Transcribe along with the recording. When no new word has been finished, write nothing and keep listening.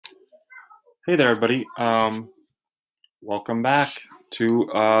Hey there, everybody. Welcome back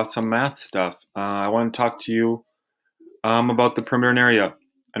to some math stuff. I want to talk to you about the perimeter and area.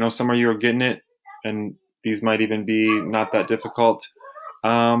 I know some of you are getting it, and these might even be not that difficult. But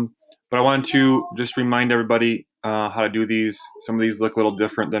I wanted to just remind everybody how to do these. Some of these look a little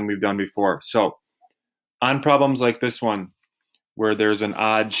different than we've done before. So, on problems like this one, where there's an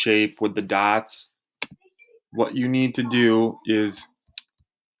odd shape with the dots, what you need to do is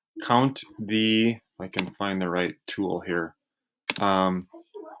count the, if I can find the right tool here.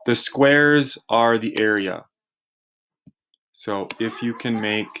 The squares are the area. So if you can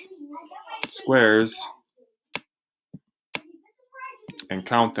make squares and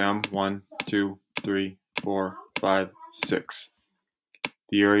count them, 1, 2, 3, 4, 5, 6.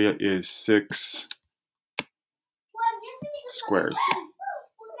 The area is 6 squares.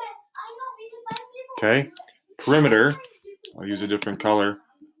 Okay, perimeter, I'll use a different color.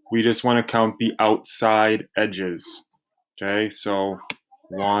 We just want to count the outside edges. Okay, so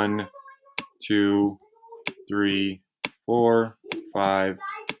 1, 2, 3, 4, 5,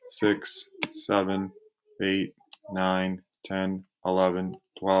 6, 7, 8, 9, 10, 11,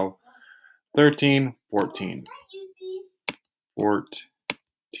 12, 13, 14.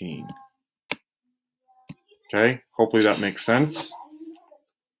 14. Okay, hopefully that makes sense.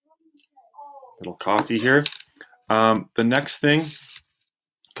 Little coffee here. The next thing,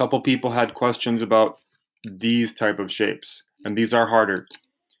 a couple people had questions about these type of shapes, and these are harder.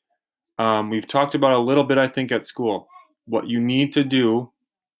 We've talked about a little bit, I think, at school. What you need to do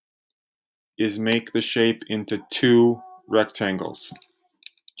is make the shape into 2 rectangles.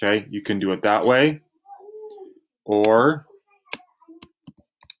 Okay, you can do it that way, or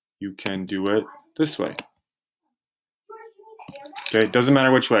you can do it this way. Okay, it doesn't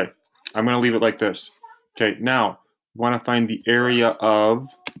matter which way. I'm going to leave it like this. Okay, now, we want to find the area of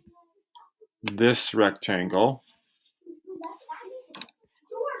this rectangle.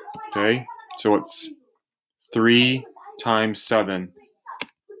 Okay, so it's 3 times 7,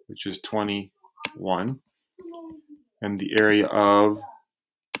 which is 21. And the area of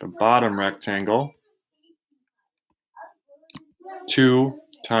the bottom rectangle, 2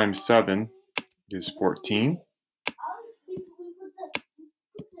 times 7 is 14.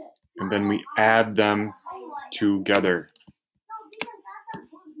 And then we add them together,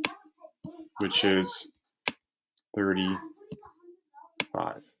 which is 35.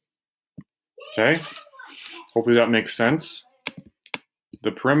 Okay, hopefully that makes sense.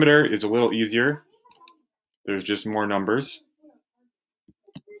 The perimeter is a little easier. There's just more numbers.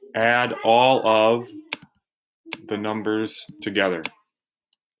 Add all of the numbers together.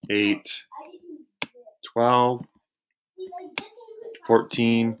 8, 12,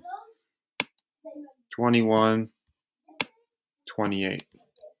 14, 21, 28.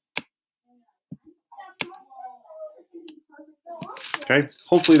 Okay,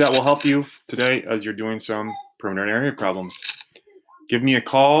 hopefully that will help you today as you're doing some perimeter and area problems. Give me a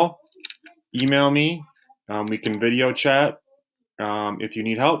call, email me, we can video chat if you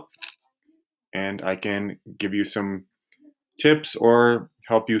need help, and I can give you some tips or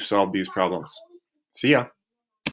help you solve these problems. See ya.